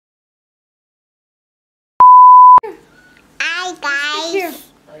Here.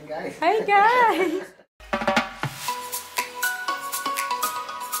 Hi guys. Hi guys.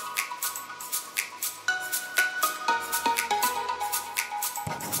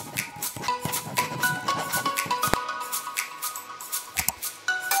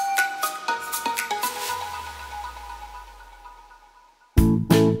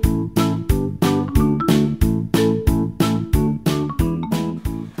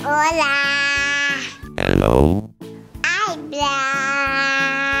 Hola. Hello. I'm black.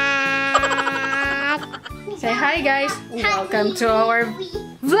 Say hi guys. Welcome to our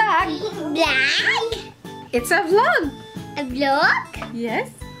vlog. Black? It's a vlog. A vlog? Yes.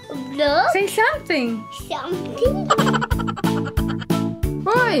 A vlog? Say something. Something?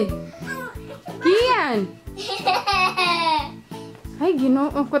 Hoy. Kian. Ay, Ginoo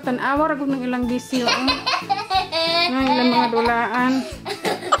ko tan-awa ra gud ng ilang bisyo. Ng ilang mga dulaan.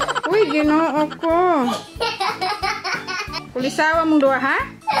 Uy, Ginoo ko. Kulisawa mong duha, ha?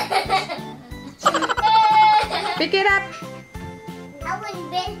 Pick it up.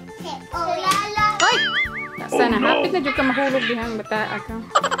 Oy! Sana hapit na jud ka mahulog dihang bata ka.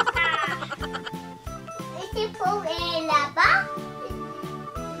 Ito po laba?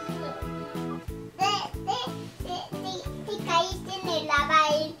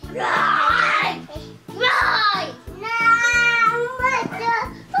 Right! Right!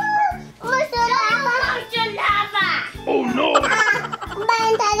 Oh no!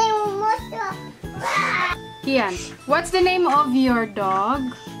 Kian, what's the name of your dog?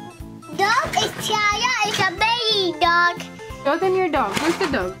 Dog is Tiara. It's a baby dog. Show them your dog. Where's the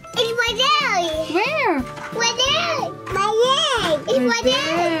dog? It's my dad. Where? My dad. My dad. It's my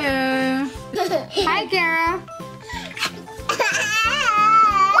dad. There. Hi, Kara.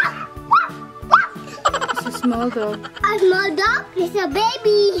 It's a small dog. A small dog is a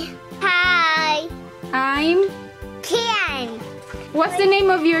baby. Hi. I'm... Kian. What's the name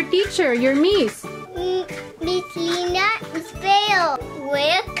of your teacher, your miss? Miss Lina Mexpil.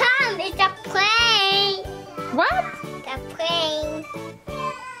 Welcome. It's a plane. What? It's a plane.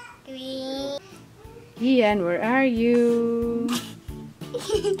 Three. Kian, where are you?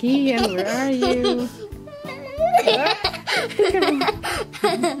 Kian, where are you?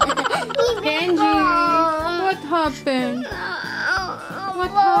 Kenji, what happened?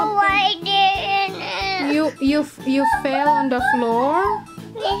 What happened? You fell on the floor?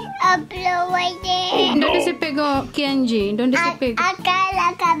 A blow right there. ¿Dónde se pegó Kenji? ¿Dónde se pegó? Acá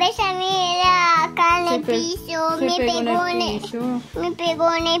la cabeza mira, acá en el piso, Se me pegó en pegó el piso. me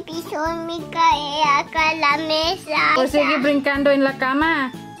pegó en el piso, me cae acá en la mesa. ¿O sigue brincando en la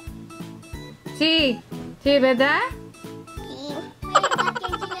cama? Sí, sí, ¿verdad? Sí.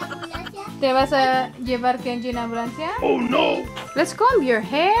 ¿Te vas a llevar Kenji en la ambulancia? Oh no! Let's comb your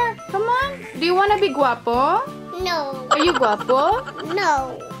hair. Come on. Do you want to be guapo? No. Are you guapo?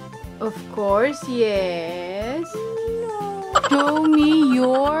 No. Of course, yes. Show me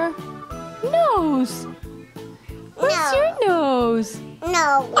your nose. Where's your nose?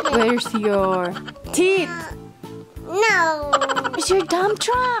 No. Where's your teeth? No. Where's your dump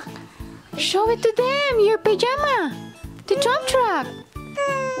truck? Show it to them. Your pajama. The dump truck.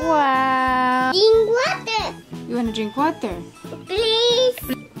 Wow. Drink water, You want to drink water? please.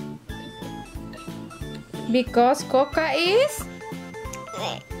 Because Coca is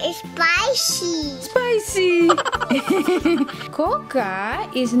Spicy. spicy. Coca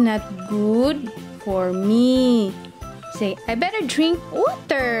is not good for me. Say, I better drink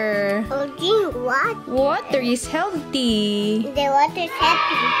water. Oh, drink what? Water is healthy. The water is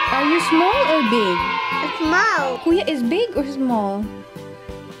happy. Are you small or big? Small. Kuya is big or small?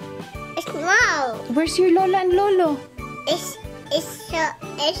 Small. Where's your Lola and Lolo? It's in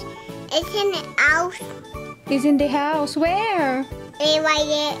the house. Is in the house. Where? It's right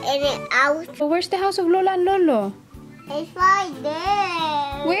there in the house. Oh, where's the house of Lola and Lolo? It's right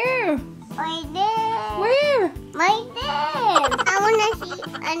there. Where? Right there. Where? Right there. I wanna see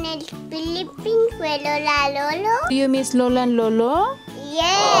on the Philippines where Lola Lolo. Do you miss Lola and Lolo?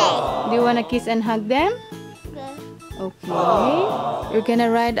 Yes. Do you wanna kiss and hug them? Okay. You're gonna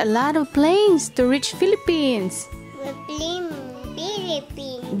ride a lot of planes to reach Philippines.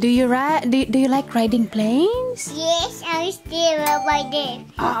 Philippines. Do you like riding planes? Yes, I will stay right there.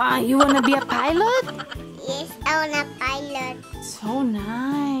 Ah, you wanna be a pilot? Yes, I wanna pilot. So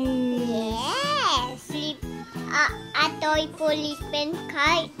nice. Yes. A toy policeman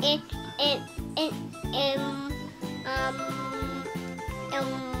car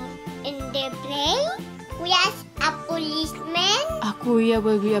in the plane. Yes, a policeman. A kuya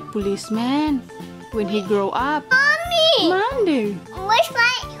will be a policeman when he grow up. Mommy, Monday. where's my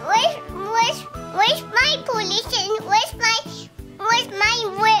policeman? Where's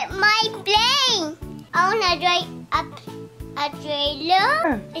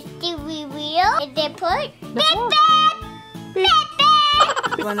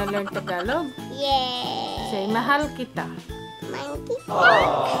Wanna learn Tagalog? Yeah. Say, mahal kita. Monkey.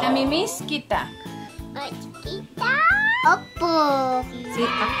 Namimiss kita. Kita. Opo. Si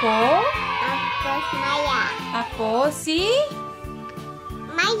ako. Ako Maya. Ako si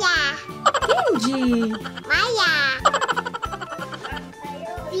Maya. Kenji. Maya.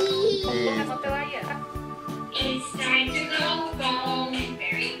 It's time to go home.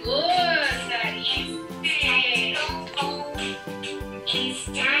 Very good. That is it. It's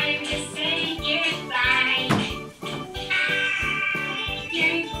time to say goodbye.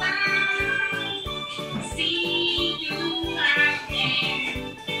 Goodbye. See you out there.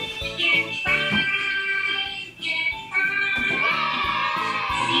 Goodbye. Goodbye.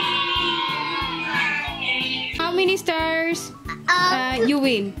 See you out there. How many stars you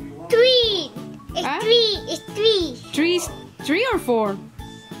win? 3. It's Huh? 3. It's 3. Three or 4?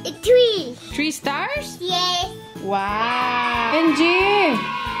 It's 3. 3 stars? Yes. Wow. Kenji,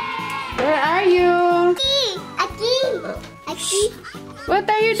 where are you? Aki. Aki. What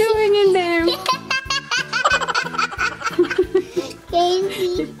are you doing in there?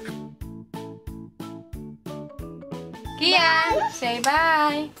 Kenji. Kian, say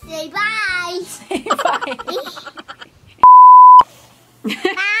bye. Say bye. Say bye.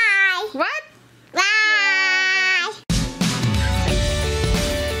 Bye. What?